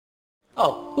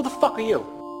Oh, who the fuck are you?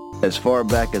 As far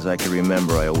back as I can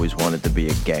remember, I always wanted to be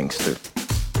a gangster.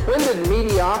 When did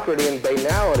mediocrity and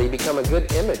banality become a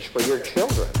good image for your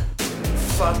children?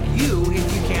 Fuck you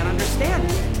if you can't understand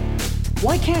it.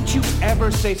 Why can't you ever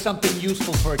say something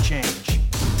useful for a change?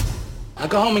 Now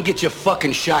go home and get your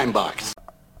fucking shine box.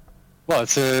 Well,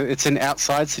 it's an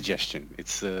outside suggestion.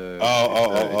 It's it's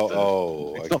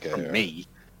okay. not from me.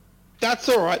 That's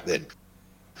all right then.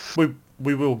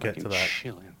 We will get to that.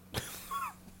 Chilling.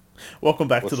 Welcome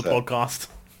back to the that? podcast.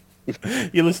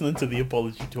 You're listening to the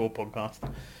Apology Tour podcast,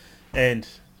 and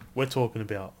we're talking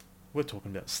about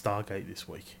Stargate this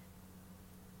week.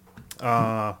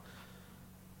 The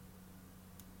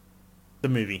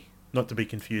movie, not to be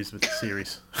confused with the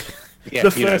series. Yeah, the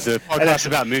podcast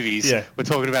about movies. Yeah. We're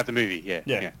talking about the movie.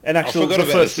 Yeah. And actually, I forgot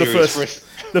the first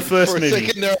for a movie.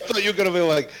 second there, I thought you were going to be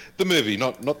like the movie,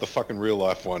 not the fucking real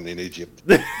life one in Egypt.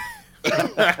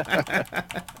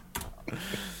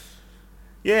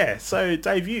 Yeah. So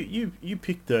Dave, you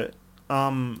picked it.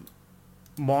 Both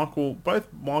Michael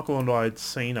and I had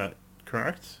seen it,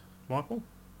 correct? Michael?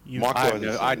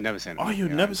 I'd never seen it. Oh,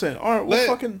 you'd never seen it. All right, well,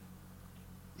 fucking.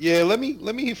 Yeah, let me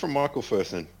hear from Michael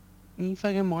first then. You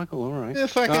fucking Michael, all right. Yeah,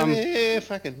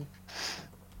 fucking.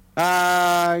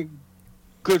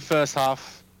 Good first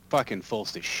half. Fucking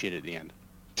falls to shit at the end.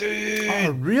 Dude.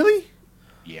 Oh, really?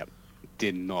 Yep.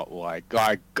 Did not like.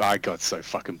 I got so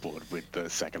fucking bored with the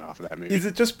second half of that movie. Is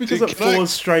it just because Dude, it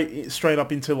falls straight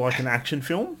up into like an action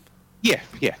film? Yeah,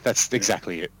 that's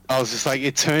exactly it. I was just like,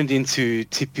 it turned into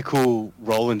typical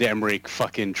Roland Emmerich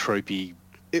fucking tropey.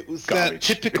 It was garbage.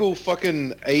 that typical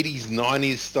fucking 80s,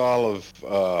 90s style of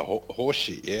horse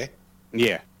shit,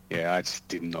 yeah? Yeah, I just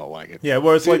did not like it. Yeah,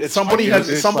 whereas Dude, like it's somebody funny,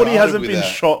 hasn't started with been that.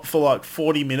 shot for like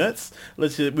 40 minutes. We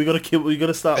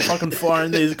gotta start fucking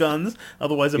firing these guns,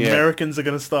 otherwise Americans are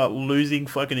gonna start losing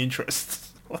fucking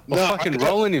interest. Well, fucking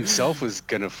Roland himself was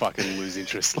gonna fucking lose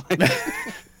interest. Like,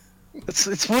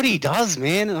 it's what he does,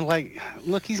 man. And like,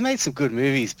 look, he's made some good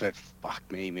movies, but fuck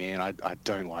me, man, I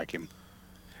don't like him.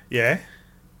 Yeah.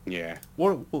 Yeah.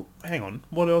 Well, hang on.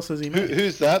 What else has he made?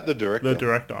 Who's that? The director? The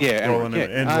director. Yeah, Roland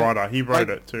Emmerich, and yeah. writer. He wrote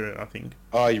it too, I think.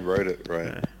 Oh, you wrote it, right.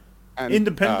 Yeah. And,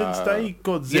 Independence Day,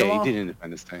 Godzilla. Yeah, he did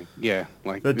Independence Day. Yeah,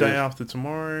 like The Day After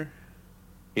Tomorrow.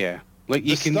 Yeah, like The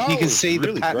you style can was see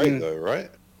really the pattern great, though,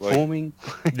 right? Like, forming.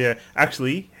 Yeah,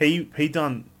 actually, he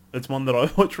done. It's one that I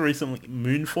watched recently,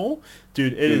 Moonfall.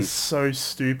 Dude, it is so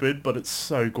stupid, but it's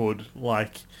so good.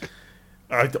 Like,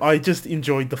 I just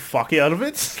enjoyed the fuck out of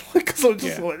it because I'm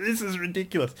just like, this is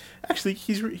ridiculous. Actually,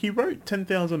 he wrote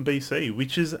 10,000 BC,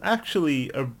 which is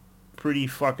actually a pretty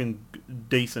fucking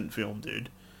decent film, dude.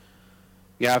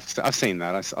 Yeah, I've seen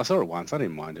that. I saw it once. I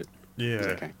didn't mind it. Yeah. It was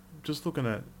okay. Just looking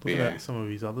at some of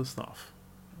his other stuff.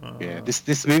 Yeah,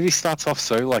 this movie starts off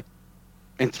so like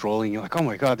enthralling. You're like, oh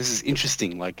my god, this is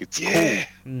interesting. Like, it's cool.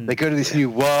 They go to this new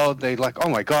world. They like, oh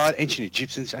my god, ancient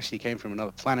Egyptians actually came from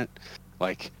another planet.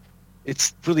 Like,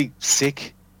 it's really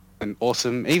sick and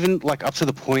awesome. Even like up to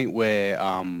the point where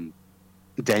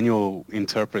Daniel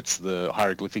interprets the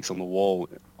hieroglyphics on the wall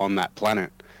on that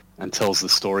planet and tells the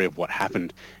story of what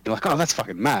happened. You're like, oh, that's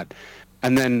fucking mad.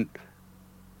 And then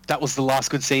that was the last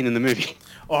good scene in the movie.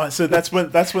 Oh, so that's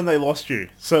when they lost you.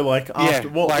 So like after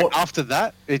after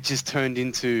that, it just turned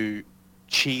into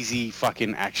cheesy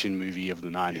fucking action movie of the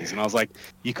 90s. And I was like,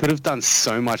 you could have done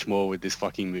so much more with this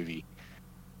fucking movie,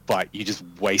 but you just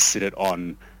wasted it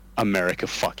on America.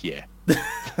 Fuck yeah.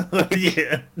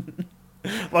 Yeah.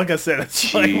 Like I said,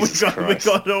 it's like we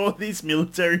got all these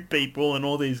military people and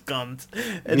all these guns,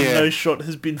 and no shot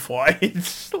has been fired.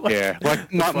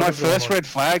 Like my first red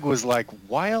flag was like,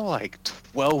 why are like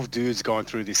 12 dudes going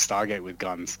through this Stargate with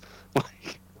guns?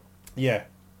 Like, yeah,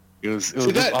 it was.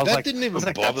 See, that didn't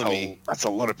even bother me. That's a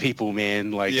lot of people,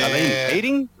 man. Like, are they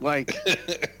invading? Like,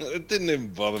 it didn't even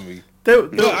bother me.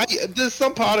 There's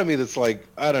some part of me that's like,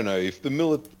 I don't know,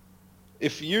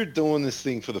 if you're doing this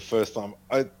thing for the first time,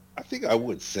 I think I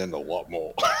would send a lot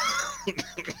more.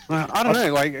 Well, I don't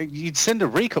know. Like, you'd send a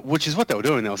recon, which is what they were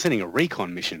doing. They were sending a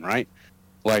recon mission, right?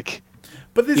 Like,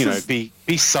 but this be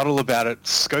subtle about it,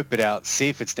 scope it out, see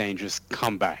if it's dangerous,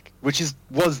 come back, which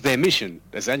was their mission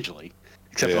essentially,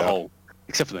 except for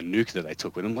the nuke that they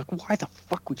took with them. Like, why the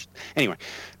fuck would you? Anyway.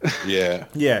 Yeah.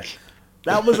 Yeah.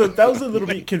 That was a little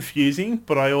bit confusing,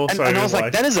 but I also and I was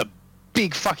like, that is a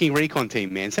big fucking recon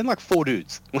team, man. Send like 4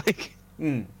 dudes. Like,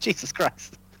 Jesus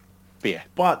Christ. But yeah.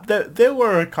 But there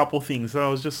were a couple things that I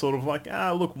was just sort of like,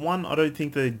 look, one, I don't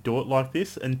think they'd do it like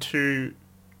this, and two,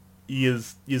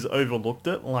 years overlooked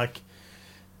it. Like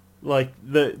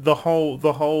the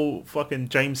whole fucking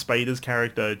James Spader's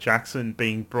character Jackson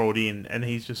being brought in, and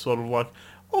he's just sort of like,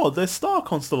 oh, they're star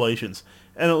constellations.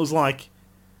 And it was like,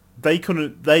 they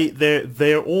couldn't,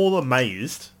 they're all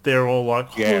amazed. They're all like,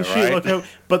 oh Yeah, shit, right. like,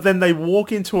 but then they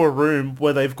walk into a room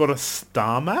where they've got a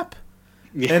star map.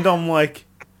 Yeah. And I'm like,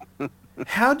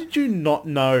 how did you not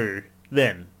know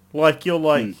then? Like, you're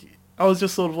like, I was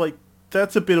just sort of like,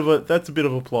 that's a bit of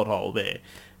a plot hole there.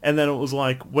 And then it was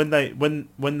like, when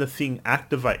the thing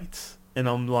activates, and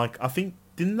I'm like, I think,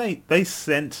 didn't they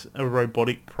sent a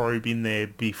robotic probe in there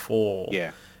before?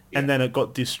 Yeah. And then it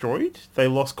got destroyed? They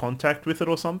lost contact with it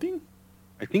or something?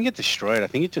 I think it destroyed. I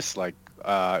think it just like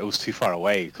it was too far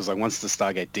away because like once the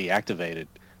Stargate deactivated,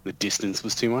 the distance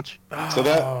was too much. So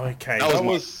that okay. that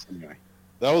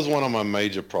was one of my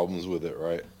major problems with it,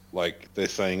 right? Like they're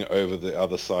saying over the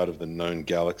other side of the known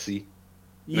galaxy.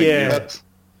 Yeah. That's,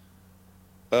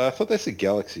 I thought they said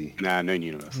galaxy. Nah, known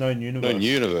universe. Known universe. Known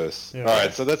universe. Yeah. All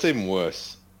right, so that's even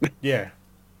worse Yeah.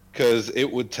 because it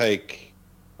would take,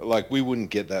 like, we wouldn't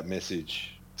get that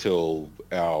message till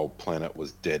our planet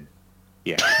was dead.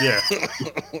 Yeah. Yeah.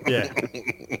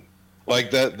 Yeah.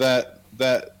 Like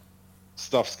that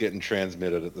stuff's getting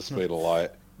transmitted at the speed of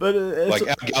light. But Like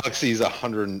our galaxy is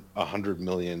 100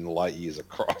 million light years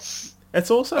across.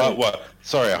 it's also... What?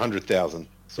 Sorry, 100,000.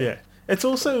 Yeah. It's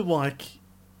also like,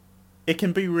 it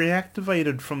can be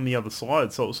reactivated from the other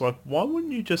side. So it's like, why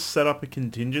wouldn't you just set up a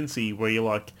contingency where you're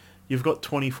like, you've got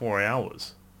 24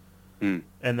 hours. And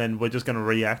then we're just going to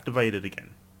reactivate it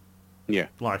again. Yeah.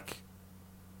 Like,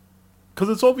 because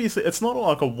it's obviously, it's not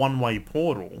like a one-way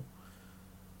portal.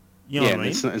 You know what I mean?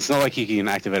 It's not like you can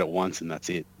activate it once and that's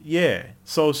it. Yeah.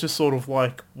 So it's just sort of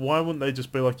like, why wouldn't they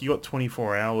just be like, you got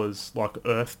 24 hours, like,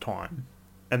 Earth time,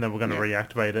 and then we're going to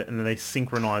reactivate it, and then they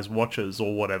synchronize watches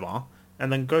or whatever,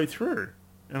 and then go through.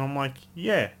 And I'm like,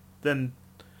 yeah, then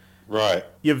Right.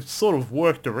 you've sort of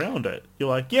worked around it. You're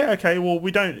like, yeah, okay, well,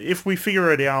 if we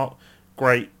figure it out,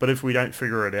 great, but if we don't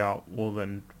figure it out, well,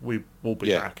 then we'll be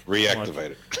back. Reactivate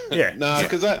Like, it. Yeah. No,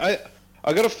 because I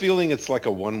got a feeling it's like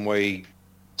a one-way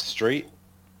street.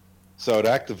 So it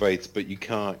activates, but you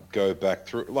can't go back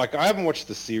through. Like, I haven't watched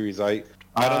the series. I I think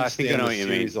I understand know the what you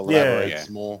mean. series elaborates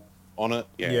Yeah. more on it.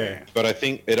 Yeah. But I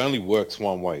think it only works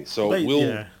one way. So it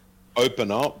will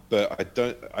open up, but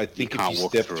I think if can't you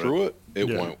walk step through through it, it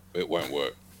Yeah. won't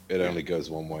work. It only goes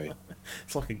one way.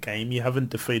 It's like a game. You haven't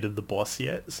defeated the boss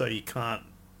yet, so you can't,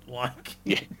 like...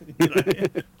 Yeah. you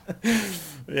know?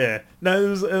 Yeah. No, it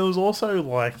was also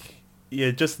like,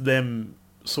 yeah, just them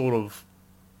sort of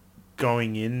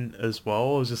going in as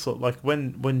well. It was just sort of like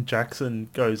when Jackson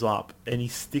goes up and he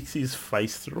sticks his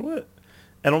face through it,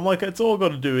 and I'm like, it's all got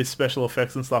to do with special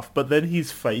effects and stuff, but then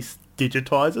his face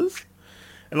digitizes,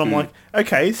 and I'm like,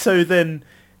 okay, so then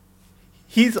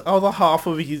his other half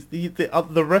of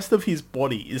the rest of his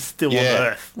body is still on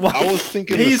Earth. Like, I was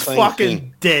thinking the he's same fucking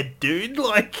thing. dead, dude.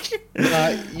 Like,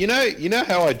 You know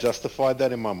how I justified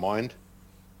that in my mind?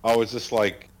 I was just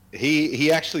like, he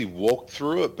actually walked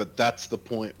through it, but that's the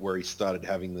point where he started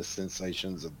having the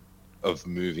sensations of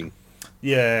moving.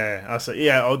 yeah, I said,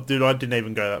 yeah, oh, dude, I didn't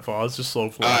even go that far. I was just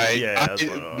sort of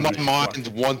like, My mind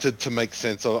wanted to make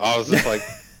sense of. I was just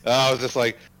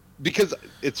like, because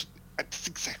that's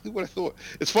exactly what I thought.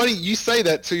 It's funny you say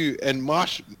that too, and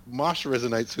Marsh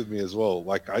resonates with me as well.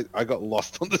 Like I got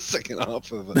lost on the second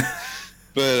half of it,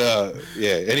 but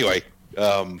yeah. Anyway,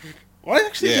 I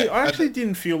actually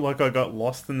didn't feel like I got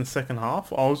lost in the second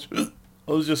half. I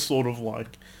was just sort of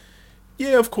like,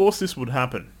 yeah, of course this would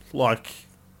happen. Like,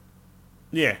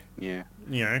 yeah, Yeah.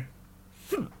 you know.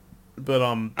 But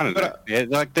I don't know. Yeah,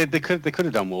 like they could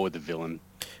have done more with the villain.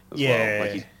 As Yeah.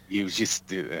 Well. Like he was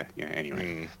just yeah.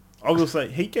 Anyway. I will say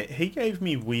he gave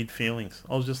me weird feelings.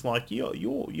 I was just like,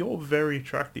 you're very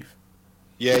attractive.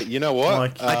 yeah. You know what?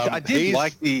 Like- I did he's-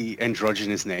 like the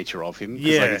androgynous nature of him. 'Cause,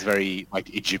 Yeah. like, it's very like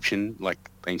Egyptian, like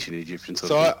ancient Egyptian sort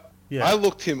So of thing. Yeah. I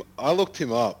looked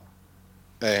him up,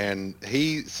 and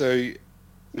he's a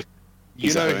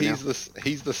burner.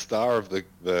 he's the star of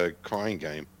the Crying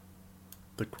Game.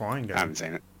 The crying game. I haven't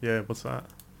seen it. Yeah, what's that?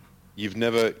 You've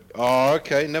never? Oh,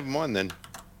 okay, never mind then.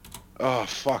 Oh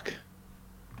fuck.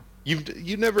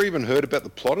 You've never even heard about the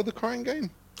plot of the Crying Game?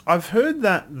 I've heard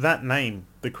that name,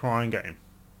 the crying game.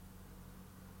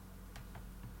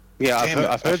 Yeah, Damn it.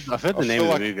 I've heard the I name feel of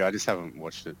like- the movie. I just haven't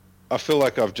watched it. I feel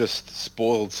like I've just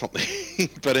spoiled something,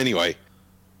 but anyway,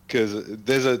 because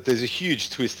there's a huge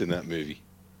twist in that movie.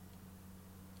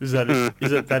 Is it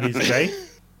that he's gay?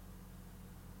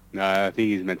 No, I think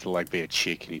he's meant to like be a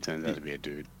chick, and he turns out to be a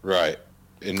dude. Right.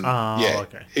 And Oh, yeah,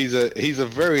 okay. he's a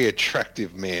very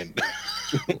attractive man.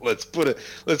 let's put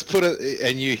it,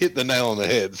 and you hit the nail on the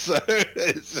head. So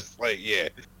it's just like, yeah.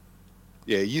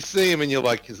 You see him and you're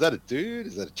like, is that a dude?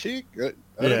 Is that a chick? I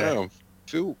don't Yeah. know. I'm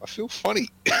I feel funny.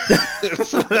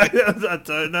 I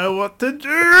don't know what to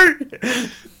do.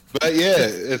 But yeah,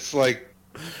 it's like,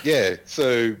 yeah.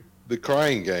 So the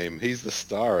Crying Game, he's the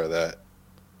star of that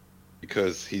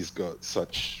because he's got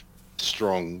such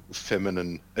strong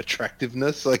feminine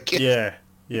attractiveness. I guess. Yeah,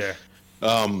 yeah,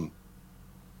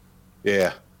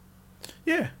 Yeah.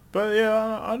 yeah. But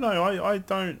yeah, I know. I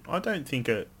don't think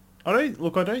it. I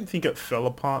don't think it fell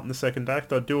apart in the second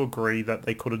act. I do agree that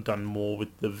they could have done more with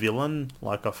the villain.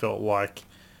 Like I felt like.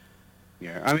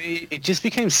 Yeah, I mean, it just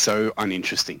became so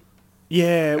uninteresting.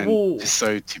 Yeah, And well, just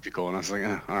so typical, and I was like,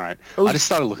 all right. was- I just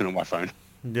started looking at my phone,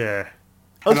 yeah.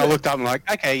 and I looked up and like,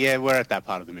 okay, yeah, we're at that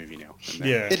part of the movie now. And then-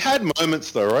 Yeah. It had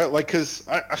moments though, right? Like, cause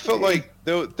I felt like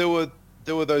there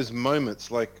were those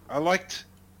moments. Like,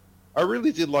 I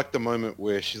really did like the moment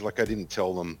where she's like, I didn't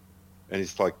tell them, and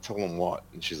he's like, tell them what?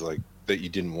 And she's like, that you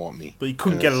didn't want me. But you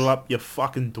couldn't get it up, you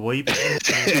fucking dweeb.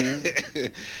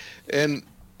 and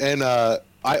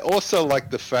I also like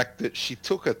the fact that she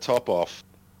took her top off,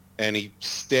 and he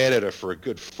stared at her for a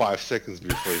good 5 seconds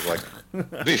before he's like, no.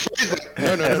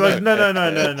 It's like,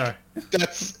 no.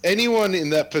 That's anyone in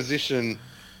that position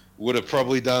would have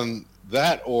probably done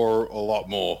that or a lot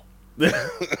more.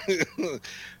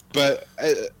 But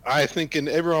I think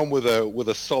everyone with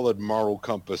a solid moral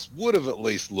compass would have at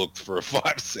least looked for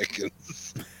 5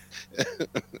 seconds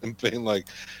and been like,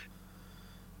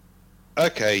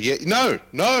 okay, yeah, no,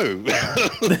 no,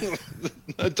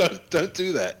 don't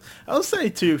do that. I'll say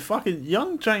too, fucking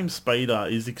young James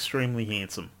Spader is extremely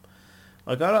handsome.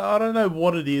 Like I don't know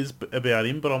what it is about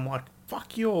him, but I'm like,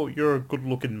 fuck, you're a good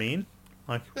looking man.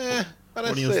 Like I don't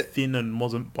when he see was it. thin and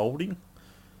wasn't balding.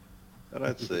 I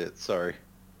don't see it. Sorry.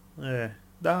 Yeah.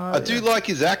 I do like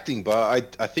his acting,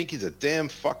 but I think he's a damn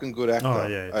fucking good actor. Oh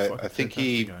yeah. I think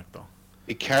fantastic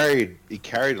actor. he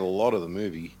carried a lot of the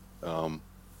movie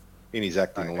in his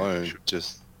acting Okay, alone. sure.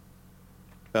 Just,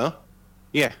 huh?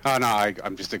 Yeah. Oh no,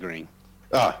 I'm just agreeing.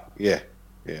 Ah, yeah.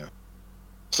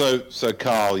 So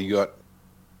Carl,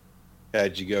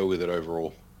 how'd you go with it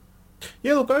overall?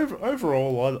 Yeah, look,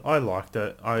 overall, I liked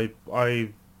it. I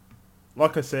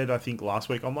like I said, I think last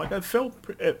week, I'm like,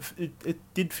 it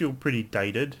did feel pretty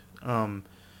dated. And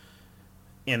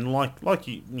like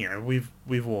you know,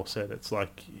 we've all said, it's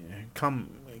like, you know,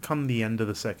 come the end of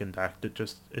the second act,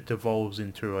 it devolves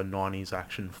into a 90s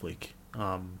action flick.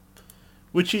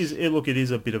 Which is, it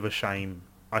is a bit of a shame.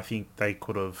 I think they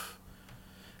could have,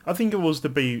 if it was to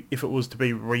be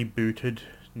rebooted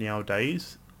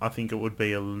nowadays, I think it would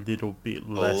be a little bit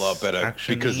less A lot better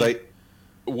action-y. because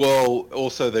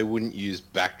also they wouldn't use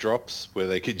backdrops where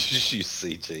they could just use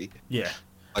CG. Yeah.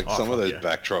 Like Oh, some of fuck those yeah.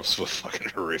 backdrops were fucking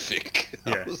horrific.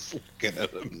 Yeah. I was looking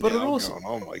at them But now it also- going,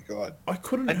 oh my god. I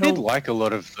couldn't I help... did like a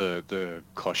lot of the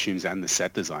costumes and the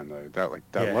set design though.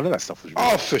 A Yeah. lot of that stuff was really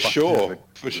Oh, for fucking sure, good.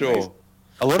 for It was sure. amazing.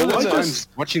 A lot of Well, the I times just-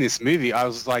 watching this movie, I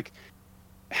was like,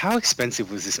 how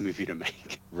expensive was this movie to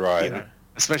make? Right. You know?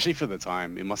 Especially for the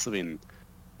time. It must have been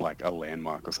like a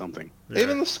landmark or something. Yeah.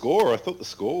 Even the score, I thought the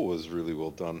score was really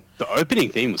well done. The opening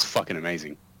theme was fucking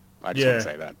amazing. I just want Yeah. to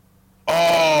say that.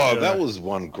 Oh, Yeah. that was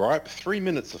one gripe. 3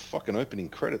 minutes of fucking opening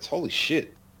credits. Holy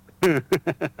shit. The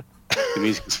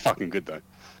music was fucking good though.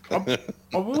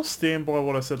 I will stand by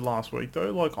what I said last week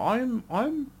though. Like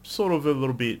I'm sort of a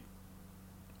little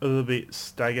bit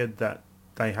staggered that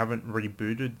they haven't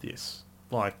rebooted this.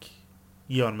 Like,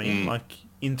 you know what I mean? Like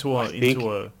into a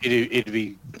It'd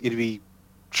be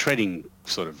treading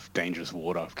sort of dangerous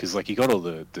water because like you got all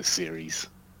the series,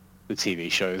 the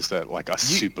TV shows that like are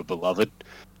super beloved.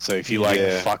 So if you like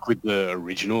Yeah. fuck with the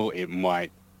original, it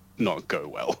might not go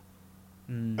well.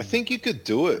 I think you could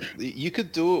do it. You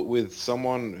could do it with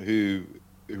someone who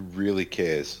really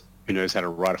cares. Who knows how to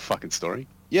write a fucking story?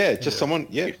 Yeah, just someone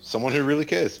who really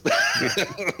cares.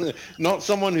 Not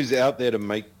someone who's out there to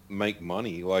make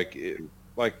money.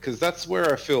 Because that's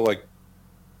where I feel like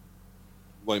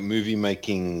movie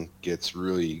making gets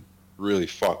really, really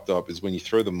fucked up is when you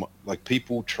throw like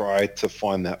people try to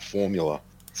find that formula.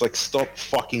 It's like, stop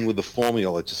fucking with the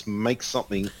formula. Just make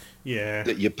something yeah.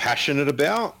 that you're passionate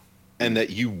about and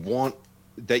that you want,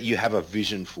 that you have a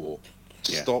vision for.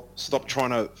 Yeah. Stop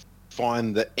trying to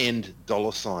find the end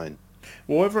dollar sign.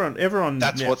 Well, everyone.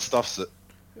 That's now, what stuffs it.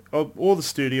 all the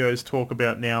studios talk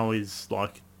about now is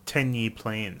like 10-year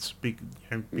plans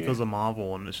because of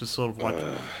Marvel, and it's just sort of like,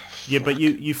 yeah, but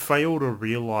you fail to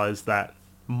realize that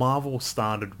Marvel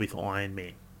started with Iron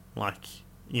Man. Like,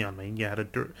 you know what I mean? You had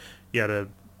a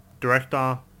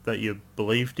director that you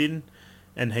believed in,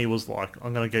 and he was like,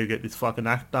 I'm going to go get this fucking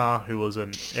actor who was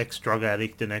an ex-drug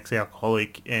addict and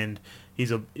ex-alcoholic, and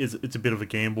it's a bit of a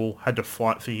gamble. Had to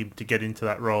fight for him to get into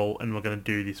that role, and we're going to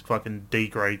do this fucking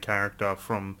D-grade character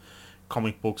from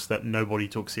comic books that nobody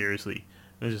took seriously.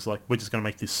 And it's just like, we're just going to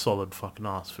make this solid fucking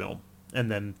ass film. And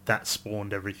then that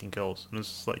spawned everything else. And it's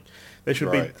just like, they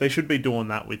should be doing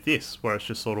that with this, where it's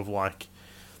just sort of like,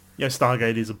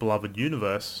 Stargate is a beloved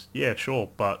universe. Yeah, sure,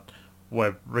 but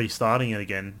we're restarting it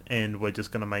again, and we're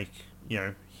just going to make,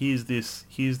 here's this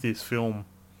film.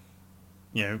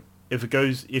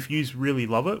 If you really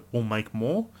love it, we'll make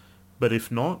more. But if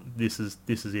not, this is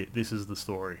it. This is the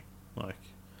story. Like,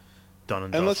 done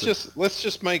and dusted. let's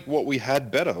just make what we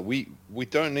had better. We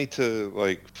don't need to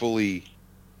like fully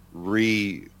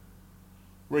reinvent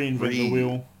the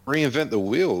wheel. Reinvent the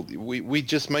wheel. We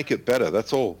just make it better.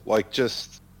 That's all. Like,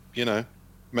 just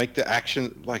make the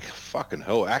action, like, fucking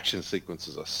hell, action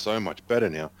sequences are so much better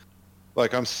now.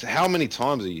 Like, how many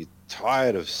times are you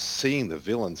tired of seeing the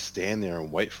villain stand there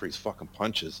and wait for his fucking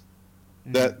punches?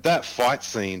 That fight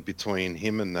scene between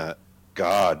him and that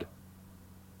guard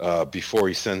before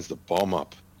he sends the bomb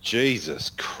up.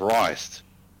 Jesus Christ.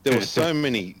 There were so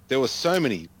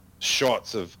many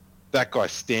shots of that guy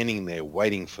standing there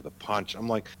waiting for the punch. I'm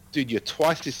like, dude, you're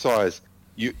twice his size.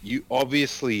 You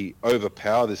obviously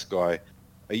overpower this guy.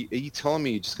 Are you telling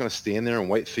me you're just going to stand there and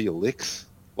wait for your licks?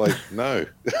 Like, no.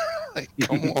 Like,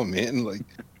 come on, man. Like,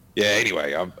 yeah,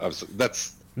 anyway, that's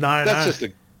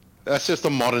just a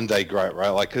modern day great, right?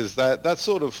 Like, because that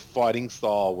sort of fighting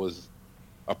style was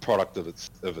a product of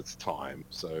its time.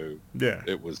 So yeah,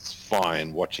 it was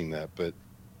fine watching that, but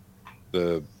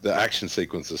the action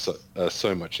sequences are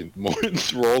so much more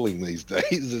enthralling these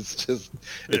days.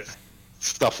 It's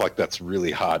stuff like that's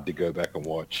really hard to go back and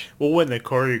watch. Well, when they're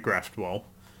choreographed well.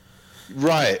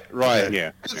 Right.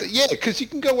 Yeah. Because you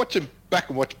can go back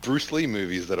and watch Bruce Lee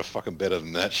movies that are fucking better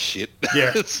than that shit.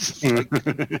 Yeah. It's just like,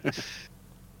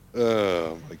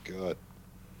 oh my god.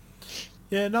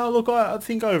 Yeah, no, look, I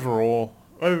think overall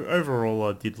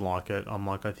I did like it.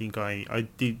 I think I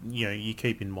did, you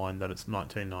keep in mind that it's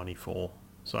 1994,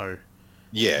 so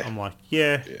yeah, I'm like,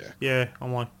 yeah,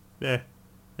 I'm like, yeah,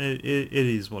 it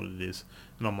is what it is,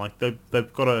 and I'm like,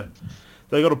 they've got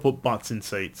to put butts in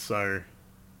seats, so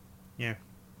yeah.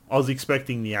 I was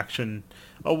expecting the action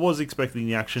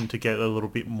to get a little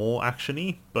bit more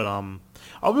actiony, but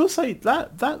I will say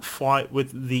that fight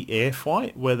with the air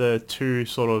fight where the two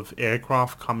sort of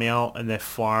aircraft come out and they're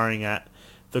firing at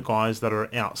the guys that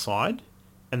are outside,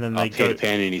 and then they go... Peter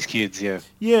Pan and his kids, yeah.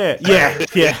 Yeah.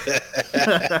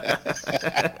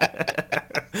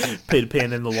 Peter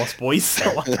Pan and the Lost Boys.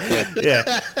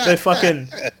 Yeah, they fucking...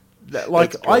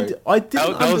 Like, I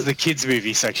didn't... That was the kids'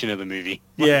 movie section of the movie.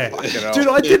 Yeah. Dude,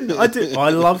 I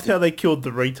loved how they killed the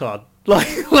retard. Like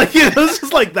it was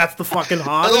just like, that's the fucking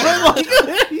heart of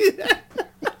it.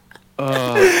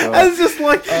 Like, I was just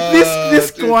like,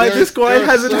 this guy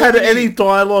hasn't had any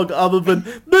dialogue other than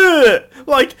 "Bleh!"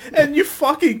 Like, and you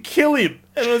fucking kill him,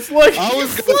 and it's like, I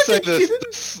was going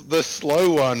to say the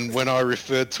slow one when I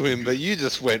referred to him, but you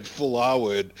just went full R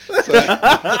word. So.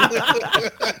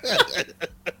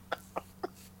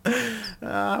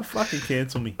 Fucking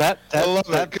cancel me. I love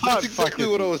that. That's exactly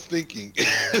what I was thinking.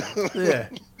 Yeah,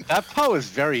 that part was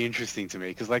very interesting to me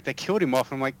because like they killed him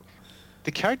off. And I'm like,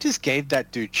 the characters gave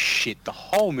that dude shit the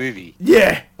whole movie.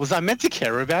 Yeah. Was I meant to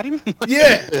care about him?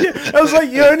 Yeah. I was like,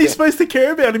 you're only supposed to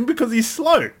care about him because he's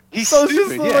slow. He's so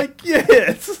stupid, it's just like, yeah,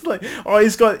 it's just like, oh,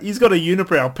 he's got a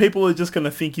unibrow. People are just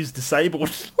gonna think he's disabled.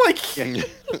 Like,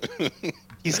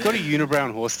 he's got a unibrow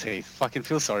and horse teeth. Fucking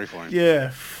feel sorry for him.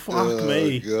 Yeah, fuck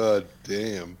me. God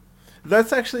damn.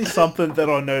 That's actually something that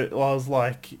I know. I was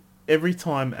like, every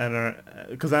time Anna,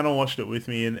 because Anna watched it with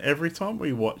me, and every time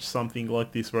we watch something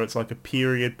like this where it's like a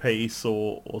period piece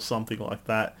or something like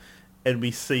that, and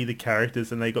we see the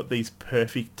characters and they got these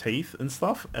perfect teeth and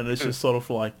stuff, and it's just sort of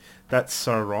like, that's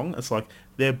so wrong. It's like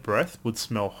their breath would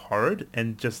smell horrid,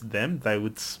 and just them, they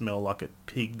would smell like a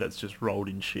pig that's just rolled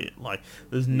in shit. Like,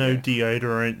 there's no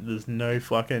deodorant, there's no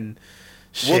fucking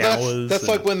showers. Well, that's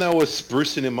like when they were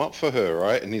sprucing him up for her,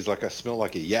 right? And he's like, I smell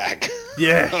like a yak.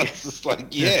 Yeah. I was just like,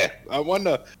 yeah. I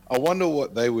wonder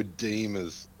what they would deem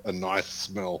as a nice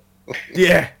smell.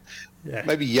 Yeah. Yeah.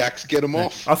 Maybe yaks get him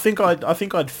off. I think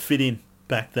I'd fit in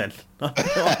back then. Like,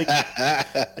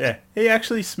 yeah, he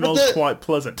actually smelled quite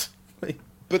pleasant.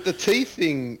 But the teeth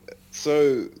thing,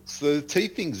 so the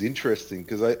teeth thing's interesting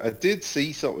because I did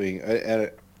see something,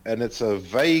 and it's a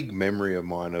vague memory of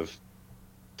mine of.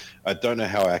 I don't know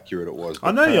how accurate it was.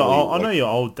 I know you're old. I know you're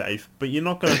old, Dave, but you're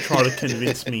not going to try to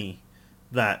convince me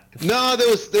that. No, there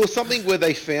was something where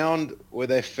they found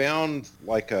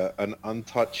like an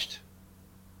untouched.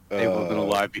 They were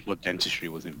alive before dentistry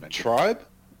was invented. Tribe.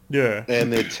 Yeah.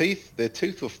 and their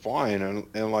teeth were fine,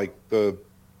 and like the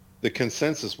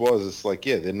consensus was, it's like,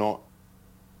 yeah, they're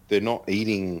not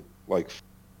eating like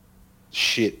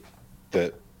shit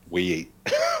that we eat.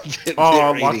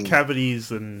 Oh, They're like eating,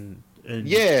 cavities and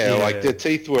yeah, like their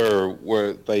teeth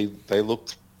were they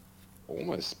looked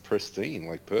almost pristine,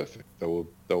 like perfect. They were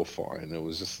fine. It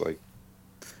was just like,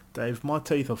 Dave, my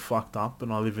teeth are fucked up,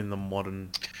 and I live in the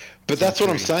modern. but that's what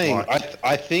I'm century. saying. Like,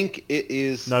 I think it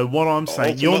is. no, what I'm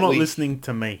saying, you're not ultimately listening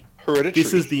to me. hereditary.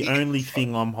 This is the only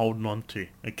thing I'm holding on to.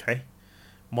 Okay,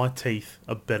 my teeth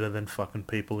are better than fucking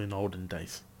people in olden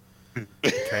days.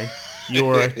 Okay,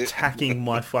 you're attacking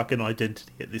my fucking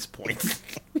identity at this point.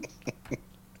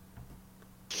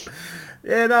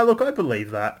 Yeah, no, look, I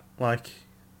believe that. Like,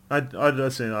 I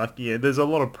just think, like, yeah, there's a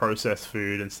lot of processed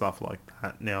food and stuff like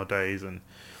that nowadays, and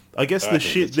I guess I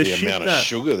think it's the shit amount of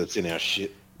sugar that's in our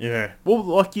shit. yeah. Well,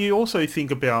 like, you also think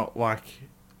about, like,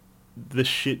 the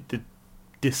shit that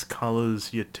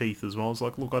discolors your teeth as well. It's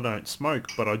like, look, I don't smoke,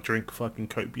 but I drink fucking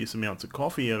copious amounts of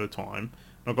coffee at a time.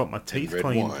 I got my teeth red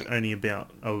cleaned wine. only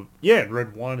about, yeah,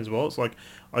 red wine as well. It's like,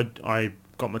 I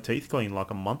got my teeth cleaned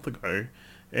like a month ago,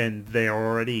 and they're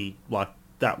already, like,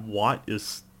 that white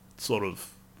is sort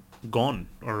of gone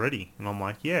already. And I'm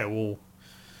like, yeah, well,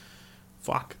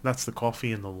 fuck, that's the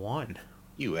coffee and the wine.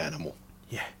 You animal.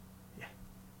 Yeah.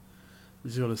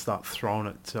 Just got to start throwing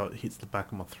it so it hits the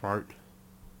back of my throat.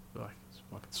 Like, it's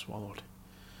fucking swallowed.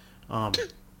 What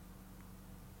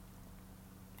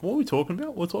are we talking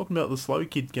about? We're talking about the slow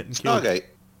kid getting killed. Stargate.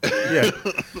 Yeah.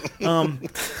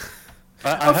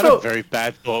 I had a very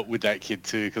bad thought with that kid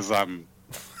too, because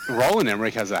Roland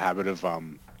Emmerich has a habit of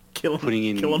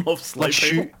killing off slow like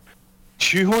people.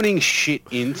 shoehorning shit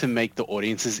in to make the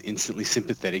audiences instantly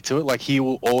sympathetic to it. Like, he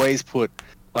will always put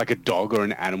like a dog or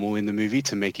an animal in the movie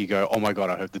to make you go, oh my god,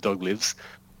 I hope the dog lives.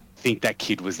 Think that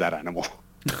kid was that animal.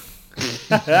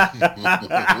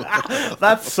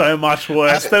 That's so much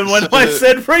worse than when I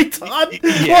said retard.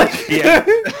 Yeah.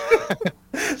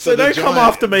 So don't come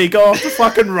after me. Go after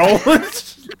fucking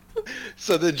Roland.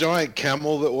 So the giant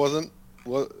camel that wasn't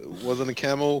a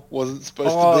camel, wasn't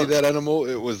supposed to be that animal.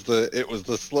 It was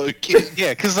the slow kid.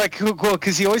 Yeah,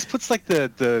 because he always puts like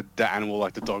the animal,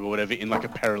 like the dog or whatever, in like a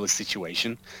perilous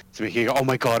situation to make you go, oh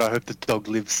my god, I hope the dog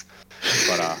lives.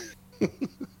 But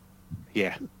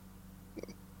yeah,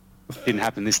 didn't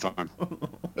happen this time.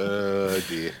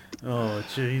 Dear. Oh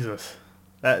Jesus.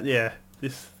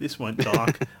 This went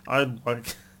dark.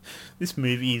 This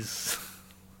movie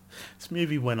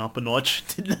went up a notch,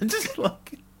 didn't it? Just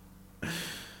like.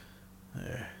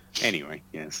 Yeah. Anyway,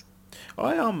 yes.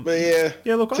 But yeah.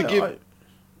 Yeah, look,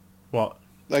 what?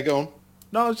 They go on.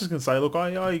 No, I was just gonna say, look,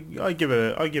 I give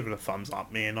it a thumbs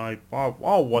up, man.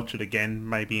 I'll watch it again,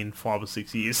 maybe in 5 or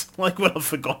 6 years, like when I've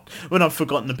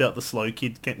forgotten about the slow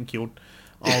kid getting killed.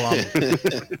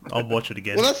 I'll watch it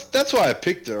again. Well, that's why I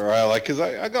picked it, right? Like, because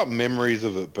I got memories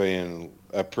of it being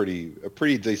a pretty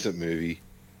decent movie.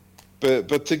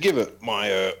 But to give it my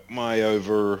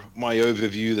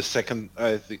overview, the second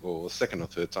or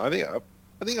third time, I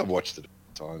think I've watched it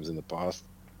times in the past,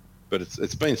 but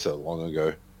it's been so long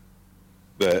ago.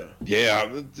 But yeah,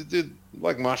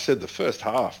 like Marsh said, the first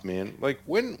half, man, like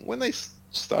when they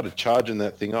started charging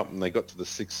that thing up and they got to the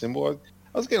sixth symbol,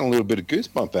 I was getting a little bit of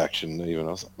goosebump action even.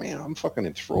 I was like, man, I'm fucking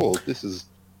enthralled. This is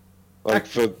like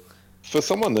for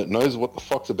someone that knows what the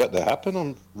fuck's about to happen,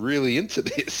 I'm really into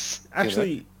this.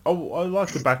 Actually, I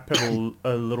like to backpedal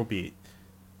a little bit.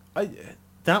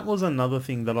 That was another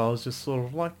thing that I was just sort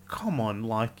of like, come on,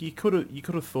 like you could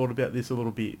have thought about this a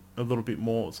little bit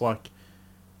more. It's like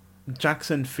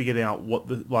Jackson figured out what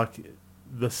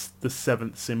the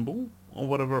seventh symbol or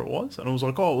whatever it was, and it was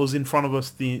like, oh, it was in front of us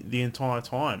the entire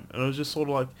time, and I was just sort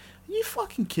of like, are you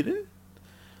fucking kidding?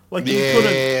 Like, you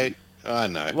couldn't. I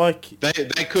know. Like,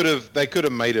 they could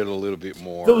have made it a little bit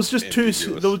more. There was just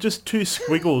two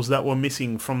squiggles that were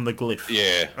missing from the glyph.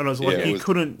 Yeah, and I was like, you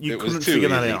couldn't figure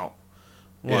that out.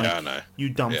 Like, yeah, I know. You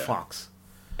dumb fucks.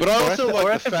 But I also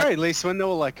or at the very least, when they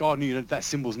were like, oh, no, that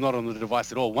symbol's not on the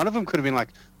device at all, one of them could have been like,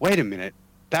 wait a minute,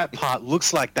 that part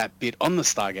looks like that bit on the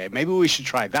Stargate. Maybe we should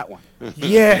try that one.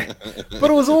 Yeah, but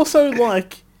it was also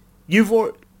like,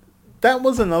 that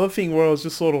was another thing where I was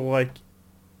just sort of like,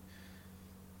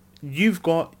 you've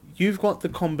got the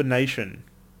combination,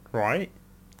 right?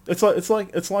 It's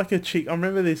like a chick. I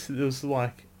remember this. It was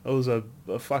a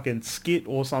fucking skit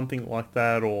or something like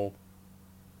that, or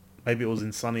maybe it was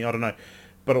in Sunny. I don't know,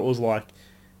 but it was like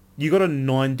you got a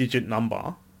 9-digit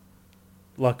number,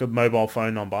 like a mobile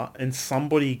phone number, and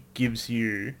somebody gives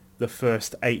you the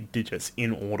first 8 digits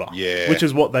in order. Yeah, which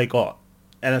is what they got.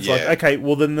 And it's Yeah. like, okay,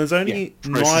 well then there's only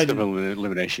Process of 9...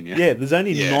 elimination, yeah. Yeah, there's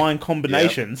only Yeah. 9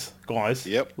 combinations, guys.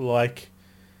 Yep. Like,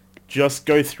 just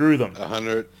go through them.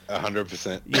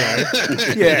 100%. Yeah.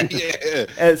 Yeah. Yeah.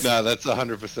 No, that's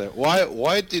 100%.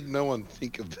 Why did no one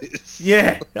think of this?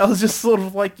 Yeah, I was just sort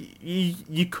of like,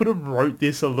 you could have wrote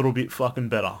this a little bit fucking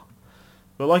better.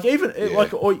 But like,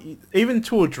 even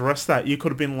to address that, you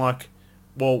could have been like,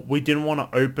 well, we didn't want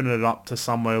to open it up to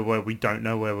somewhere where we don't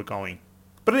know where we're going.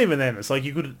 But even then, it's like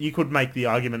you could make the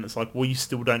argument. It's like, well, you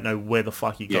still don't know where the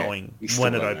fuck you're going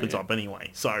when it opens up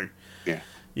anyway. So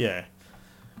yeah,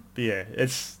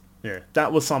 but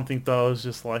that was something that I was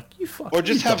just like, you fucking. Or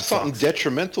just have something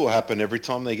detrimental happen every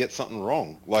time they get something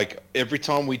wrong. Like every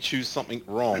time we choose something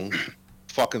wrong,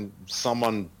 fucking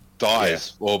someone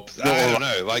dies, or I don't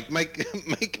know. Like make it.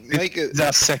 It's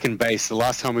our second base. The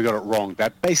last time we got it wrong,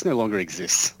 that base no longer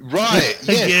exists. Right.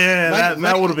 Yes. Yeah,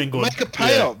 that would have been good. Make a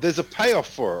payoff. There's a payoff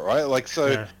for it, right? Like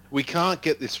so, we can't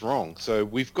get this wrong. So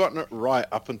we've gotten it right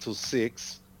up until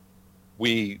 6.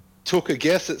 We took a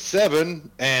guess at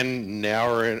 7, and now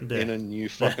we're in a new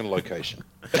fucking location.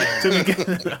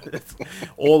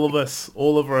 all of us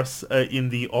are in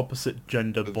the opposite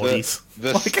gender bodies.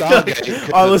 The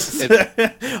Stargate.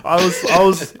 I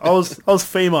was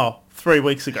female 3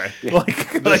 weeks ago.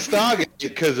 Like the Stargate,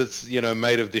 because it's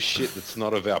made of this shit that's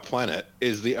not of our planet,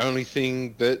 is the only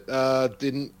thing that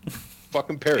didn't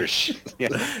fucking perish.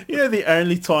 The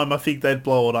only time I think they'd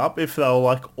blow it up if they were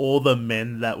like all the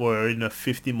men that were in a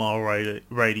 50-mile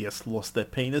radius lost their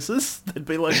penises. They'd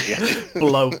be like,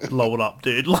 blow it up,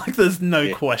 dude. Like, there's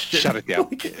no question. Shut it down.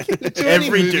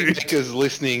 Every movie dude. makers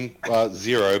listening,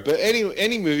 0. But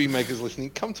any movie makers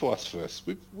listening, come to us first.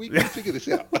 We can figure this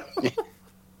out.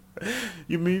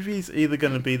 Your movie's either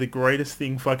going to be the greatest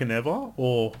thing fucking ever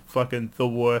or fucking the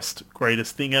worst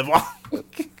greatest thing ever.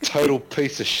 Total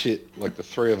piece of shit, like the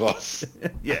 3 of us.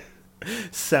 Yeah.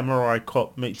 Samurai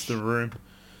Cop meets The Room.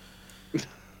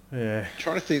 Yeah. I'm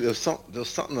trying to think, there was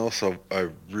something else I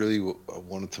really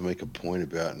wanted to make a point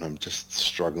about, and I'm just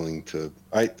struggling to.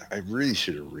 I really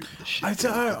should have written the shit.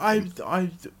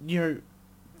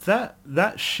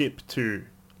 That ship too,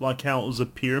 like how it was a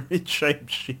pyramid shaped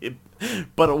ship,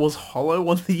 but it was hollow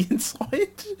on the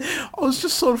inside. I was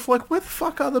just sort of like, where the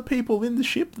fuck are the people in the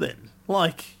ship then?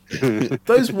 Like,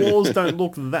 those walls don't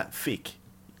look that thick.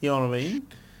 You know what I mean?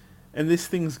 And this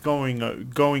thing's going over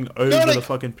the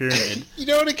fucking pyramid. You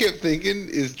know what I kept thinking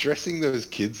is dressing those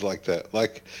kids like that.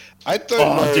 Like, I don't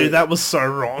know. Oh, dude, that was so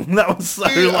wrong. That was so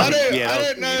dude, like...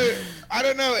 I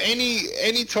don't know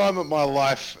any time of my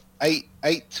life, 8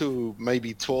 to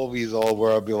maybe 12 years old,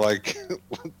 where I'd be like,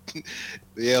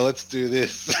 yeah, let's do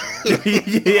this.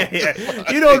 yeah.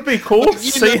 You know what'd be cool?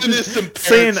 Seeing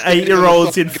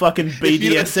 8-year-olds in fucking BDSM.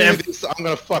 If you don't do this, I'm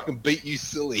gonna fucking beat you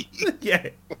silly. Yeah.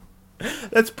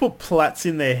 Let's put plaits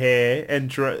in their hair and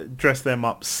dress them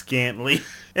up scantily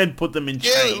and put them in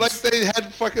chains. Yeah, like they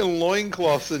had fucking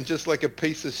loincloths and just like a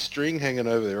piece of string hanging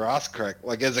over their ass crack.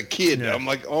 Like as a kid, I'm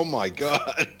like, oh my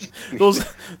god. There was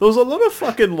a lot of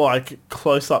fucking like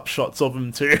close-up shots of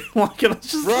them too. Like it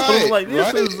was just sort of like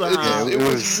this is. It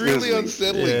was really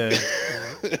unsettling.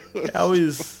 Yeah. I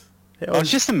was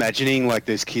just imagining like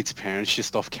those kids' parents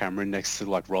just off camera next to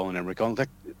like Roland Emmerich. I'm like,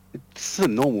 this is a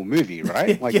normal movie,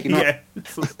 right? Like, like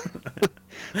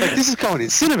this is going in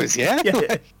cinemas, yeah?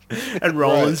 And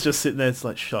Roland's just sitting there. It's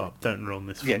like, shut up! Don't ruin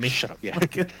this for me. Shut up! Yeah.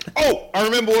 Oh, I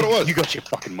remember what it was. You got your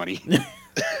fucking money.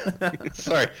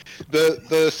 Sorry,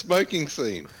 the smoking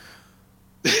scene.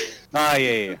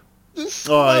 Yeah. The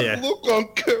smug look on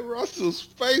Kurt Russell's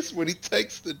face when he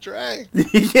takes the drag.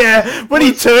 Yeah, when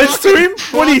he turns to him,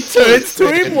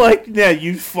 like, now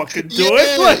you fucking do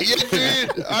it. Like...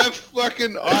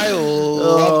 dude, I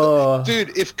love it.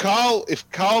 Dude, if Carl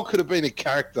could have been a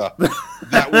character,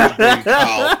 that would have been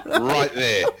Carl right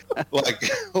there. Like,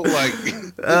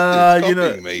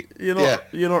 me.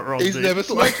 You're not wrong. He's never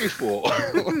smoked before.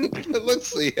 Let's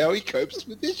see how he copes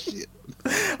with this shit.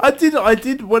 I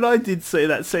did. When I did see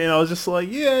that scene, I was just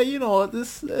like, yeah, you know what,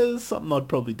 this is something I'd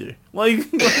probably do. Like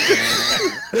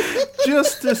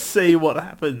just to see what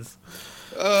happens.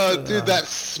 Dude, that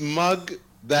smug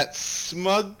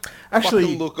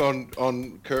fucking look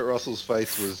on Kurt Russell's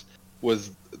face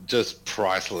was just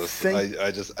priceless.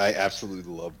 I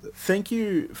absolutely loved it. Thank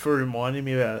you for reminding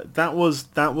me about it. That was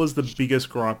the biggest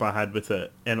gripe I had with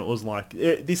it, and it was like,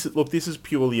 this is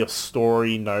purely a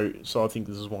story note, so I think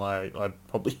this is why I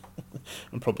probably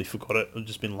forgot it. I've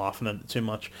just been laughing at it too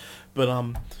much.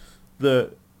 But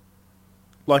the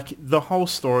whole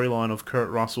storyline of Kurt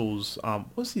Russell's what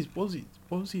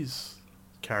was his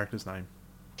character's name?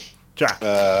 Jack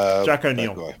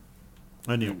O'Neill.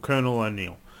 Colonel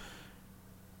O'Neill.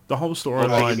 The whole Well,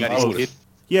 storyline about his of kid.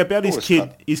 yeah, about Or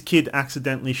his kid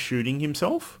accidentally shooting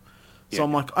himself. So Yeah.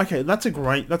 I'm like, okay, that's a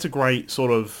great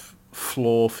sort of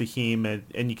flaw for him,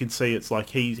 and you can see it's like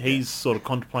he's sort of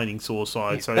contemplating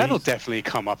suicide. So That'll he's, definitely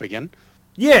come up again.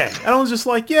 yeah, and I was just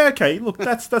like, yeah, okay, look,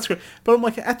 that's great. But I'm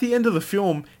like, at the end of the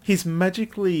film, he's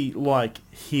magically like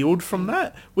healed from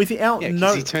that without Yeah, because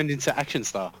no he turned into action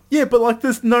star. yeah, but like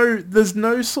there's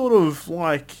no sort of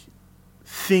like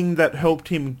thing that helped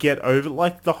him get over.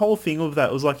 Like the whole thing of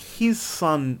that was like his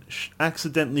son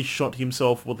accidentally shot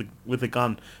himself with a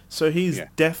gun, so he's Yeah.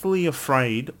 deathly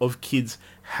afraid of kids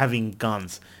having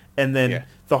guns. And then Yeah.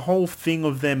 the whole thing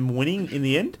of them winning in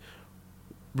the end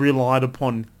relied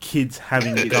upon kids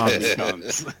having guns.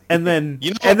 Guns. And then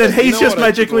You know and then what- you he's know just what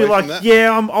I took magically away like, from that?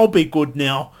 yeah, I'll be good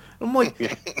now. I'm like,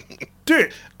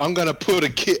 dude. I'm gonna put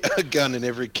a gun in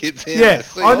every kid's hand. Yeah,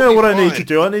 See, I I'll know be what I need fine. to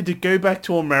do. I need to go back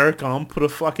to America and put a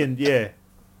fucking, a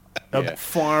Yeah.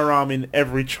 firearm in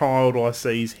every child I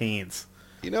see's hands.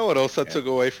 You know what else I took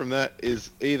away from that is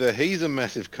either he's a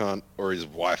massive cunt or his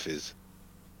wife is.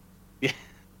 Yeah.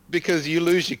 Because you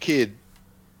lose your kid,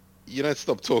 you don't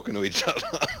stop talking to each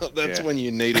other. That's Yeah. when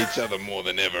you need each other more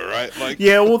than ever, right? Like,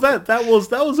 Yeah, well, that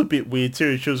was a bit weird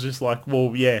too. She was just like,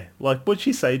 well, yeah. Like, what'd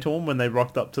she say to him when they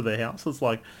rocked up to the house? It's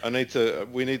like,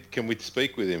 can we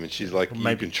speak with him? And she's like, you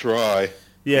Maybe. can try.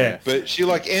 yeah, But she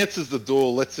like answers the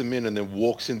door, lets him in, and then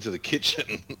walks into the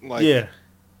kitchen. Like, yeah.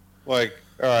 like,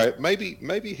 all right,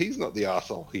 maybe he's not the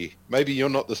asshole here. Maybe you're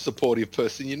not the supportive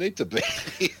person you need to be.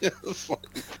 It's like,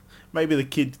 Maybe the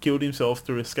kid killed himself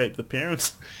to escape the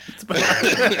parents. It's about-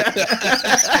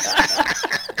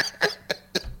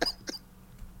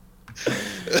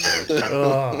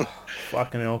 oh,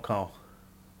 fucking hell, Carl.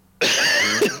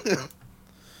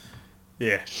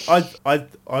 Yeah, I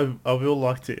will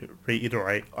like to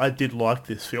reiterate. I did like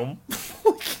this film.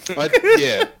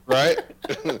 yeah, right.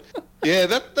 Yeah,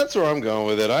 that's where I'm going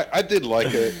with it. I did like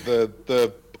it.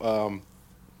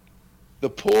 The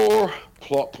poor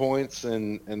plot points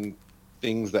and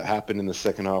things that happen in the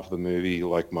second half of the movie,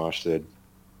 like Marsh said,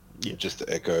 Yeah. just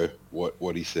to echo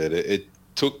what he said, it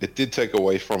did take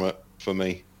away from it for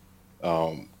me,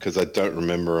 because I don't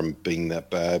remember him being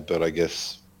that bad. But I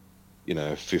guess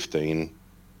 10,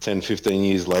 15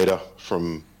 years later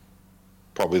from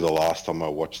probably the last time I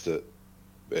watched it,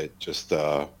 it just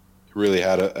really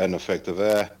had an effect of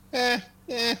that's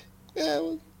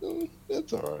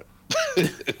all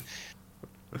right.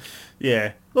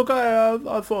 Yeah. Look, I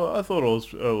thought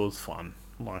it was fun.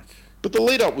 Like, But the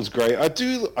lead up was great. I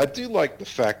do like the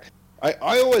fact I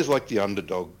always like the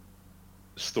underdog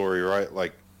story, right?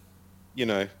 Like,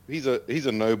 he's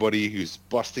a nobody who's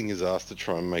busting his ass to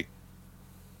try and make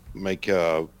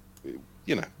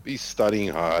he's studying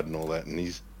hard and all that, and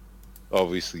he's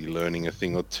obviously learning a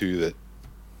thing or two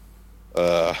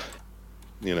that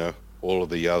all of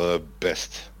the other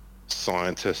best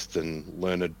scientists and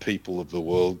learned people of the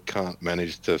world can't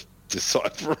manage to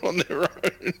decipher on their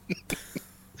own.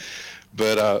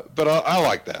 But I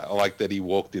like that. I like that he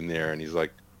walked in there and he's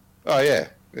like, oh yeah,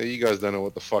 you guys don't know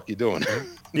what the fuck you're doing.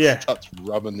 yeah. Starts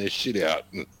rubbing their shit out.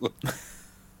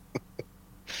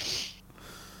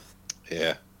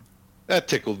 Yeah, that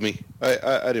tickled me. I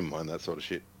didn't mind that sort of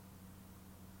shit.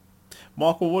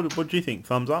 Michael, what do you think?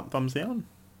 Thumbs up, thumbs down?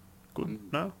 Good?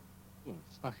 No? Oh,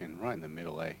 fucking right in the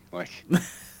middle, eh? Like,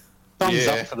 thumbs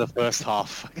Yeah. up for the first half,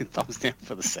 fucking thumbs down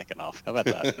for the second half. How about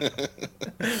that?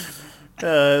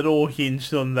 It all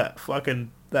hinged on that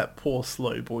poor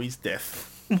slow boy's death.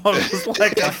 I was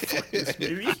like, I fuck this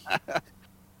movie.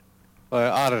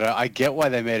 Well, I don't know. I get why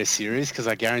they made a series, because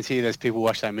I guarantee you there's people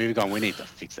watch that movie going, we need to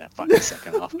fix that fucking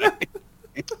second half.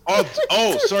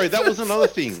 Sorry, that was another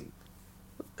thing.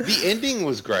 The ending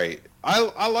was great.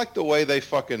 I like the way they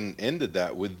fucking ended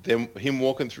that with him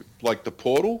walking through like the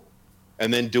portal,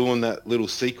 and then doing that little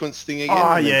sequence thing again,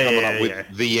 Oh, and then yeah, coming yeah, up with yeah.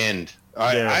 the end.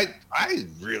 Yeah. I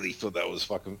really thought that was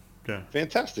fucking Yeah.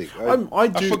 fantastic. I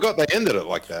I forgot they ended it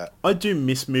like that. I do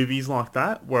miss movies like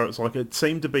that, where it's like, it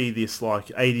seemed to be this like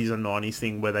 80s and 90s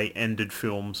thing where they ended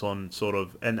films on sort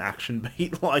of an action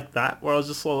beat like that, where I was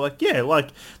just sort of like, yeah, like,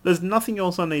 there's nothing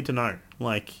else I need to know.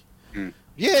 Like,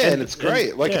 Yeah, and And- it's great.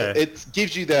 and- Like yeah. it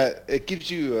gives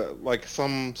you like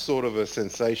some sort of a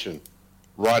sensation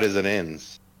right as it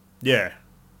ends. yeah.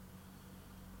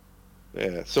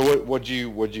 Yeah. So what'd you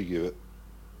give it?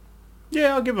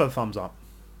 Yeah, I'll give it a thumbs up.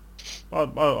 I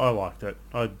liked it.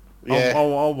 Yeah.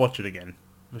 I'll watch it again,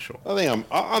 for sure. I think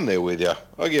I'm there with you.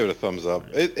 I'll give it a thumbs up.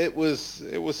 It was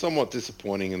somewhat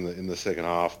disappointing in the second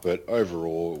half, but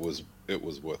overall it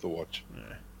was worth a watch.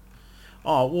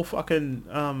 Oh, well,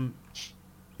 fucking,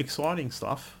 exciting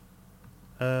stuff.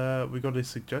 We got a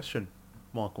suggestion.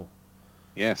 Michael?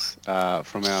 Yes,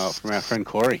 from our friend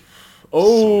Corey.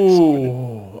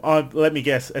 Oh, let me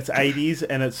guess. It's 80s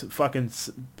and it's fucking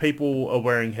people are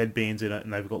wearing headbands in it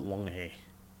and they've got long hair.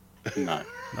 No,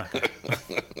 Okay.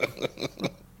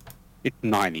 it's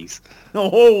 90s.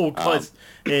 Oh, close.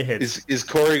 Airheads. Is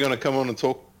Corey going to come on and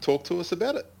talk to us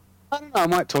about it? I don't know. I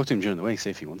might talk to him during the week, see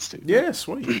if he wants to. Yeah,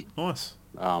 sweet. Nice.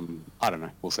 I don't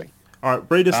know. We'll see. All right,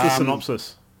 read us the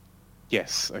synopsis.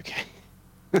 Yes. Okay.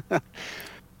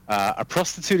 A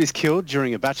prostitute is killed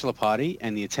during a bachelor party,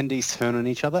 and the attendees turn on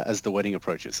each other as the wedding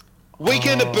approaches.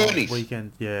 Weekend at Bernie's.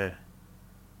 Weekend, yeah.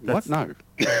 What? No.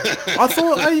 I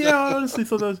thought, I honestly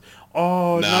thought that was...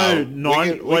 Oh,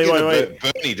 no. Wait.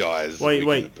 Bernie dies. Wait.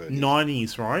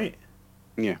 90s, right?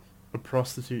 Yeah. A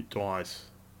prostitute dies.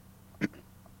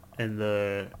 And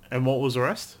what was the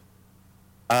rest?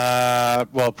 Well,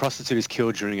 a prostitute is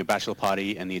killed during a bachelor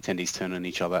party, and the attendees turn on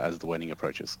each other as the wedding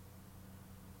approaches.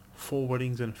 4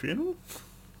 weddings and a funeral?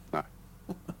 No.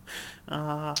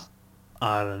 I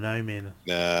don't know, man.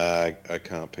 Nah, I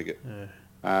can't pick it.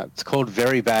 It's called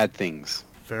Very Bad Things.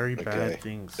 Very bad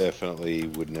things. Definitely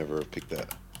would never have picked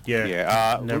that. Yeah.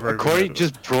 Yeah. Never even Corey heard of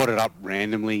just brought it up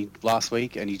randomly last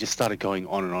week, and he just started going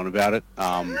on and on about it.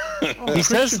 He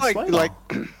says Christian Slater. like,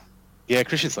 yeah,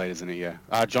 Christian Slater's in it. Yeah.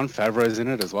 John Favreau's in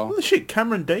it as well. Holy shit,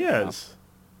 Cameron Diaz.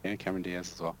 Yeah, Cameron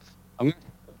Diaz as well.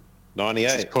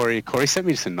 98. Corey sent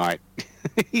me tonight.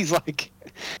 He's like,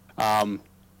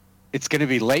 it's going to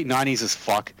be late 90s as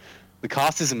fuck. The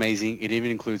cast is amazing. It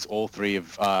even includes all 3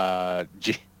 of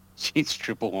Jean's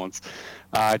triple horns.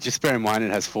 Just bear in mind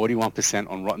it has 41%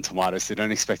 on Rotten Tomatoes, so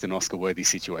don't expect an Oscar-worthy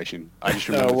situation. I just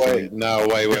remember wait.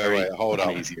 Hold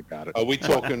up. Easy about it. Are we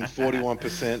talking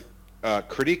 41%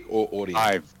 critic or audience?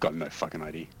 I've got no fucking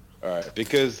idea. All right,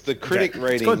 because the critic It's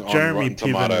rating got on Jeremy Rotten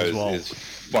Piven as Tomatoes well. is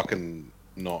fucking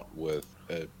not worth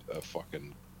a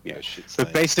fucking shit So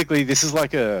stain. basically, this is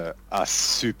like a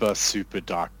super, super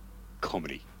dark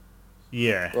comedy.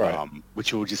 Yeah. Right.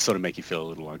 Which will just sort of make you feel a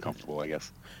little uncomfortable, I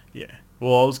guess. Yeah.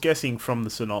 Well, I was guessing from the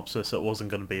synopsis it wasn't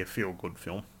going to be a feel-good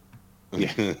film.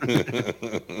 Yeah.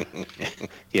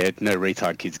 Yeah, no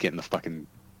retard kids getting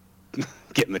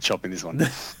the chop in this one.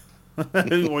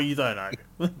 Well, you don't know.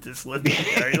 Just let me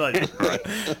go. Like,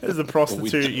 there's a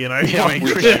prostitute, you know. Yeah, I mean,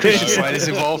 Christian Slater's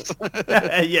involved.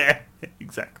 Yeah,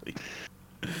 exactly.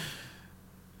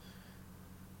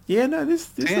 Yeah, no,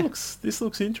 this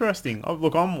looks interesting.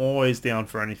 Look, I'm always down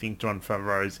for anything John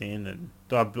Favreau's in, and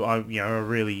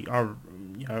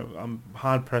I'm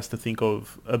hard pressed to think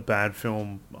of a bad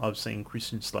film I've seen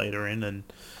Christian Slater in, and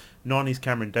 90s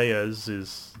Cameron Diaz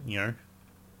is,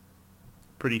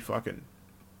 pretty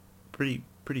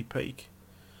peak.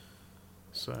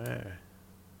 So,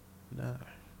 no,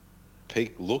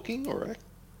 Peak looking or act?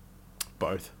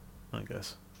 both, I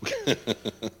guess.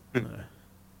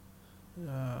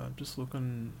 No. Just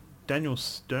looking, Daniel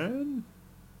Stern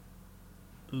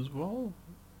as well.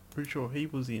 Pretty sure he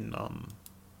was in Home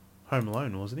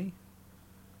Alone, wasn't he?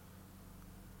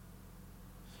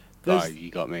 You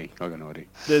got me. I got no idea.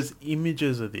 There's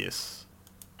images of this.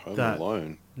 Home That-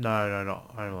 Alone. No,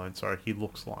 not Home Alone. Sorry, he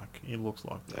looks like the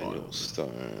guy. Daniel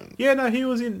Stone. Yeah, no, he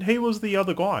was the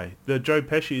other guy, the Joe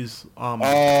Pesci's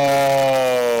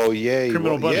Oh, yeah.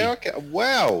 Criminal Buddy. Yeah, okay.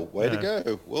 Wow. Way to Yeah.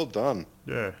 go. Well done.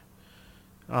 Yeah.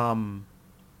 Don't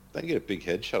get a big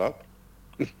head. Shut up.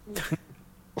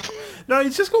 No,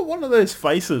 he's just got one of those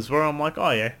faces where I'm like, oh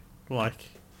yeah, like,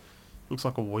 looks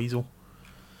like a weasel.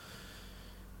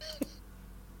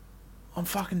 I'm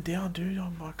fucking down, dude.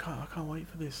 I can't wait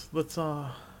for this. Let's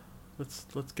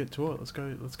get to it.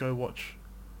 Let's go watch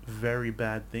Very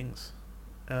Bad Things.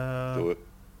 Do it.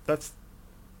 That's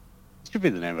Should be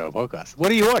the name of our podcast. What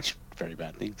do you watch? Very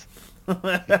Bad Things.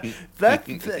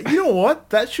 that. You know what?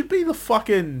 That should be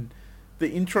the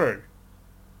intro.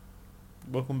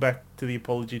 Welcome back to the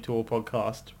Apology Tour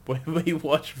podcast, where we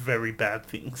watch very bad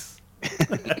things.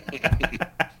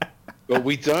 But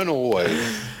we don't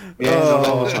always. Yeah, not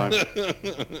all the time.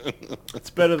 It's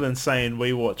better than saying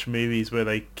we watch movies where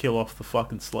they kill off the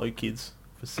fucking slow kids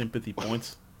for sympathy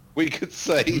points. We could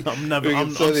say. I'm never. we could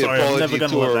I'm say the sorry. I'm never Apology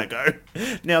gonna Tour- let that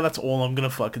go. Now that's all I'm gonna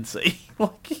fucking see.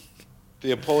 Like,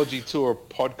 The Apology Tour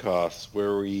podcast,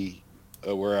 where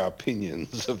our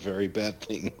opinions are very bad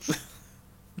things.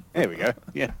 There we go.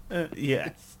 Yeah.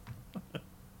 yes.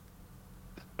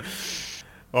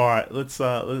 All right. Let's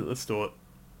do it.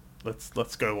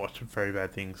 Let's go watch Very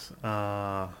Bad Things.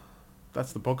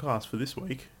 That's the podcast for this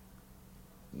week.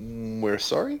 We're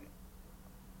sorry.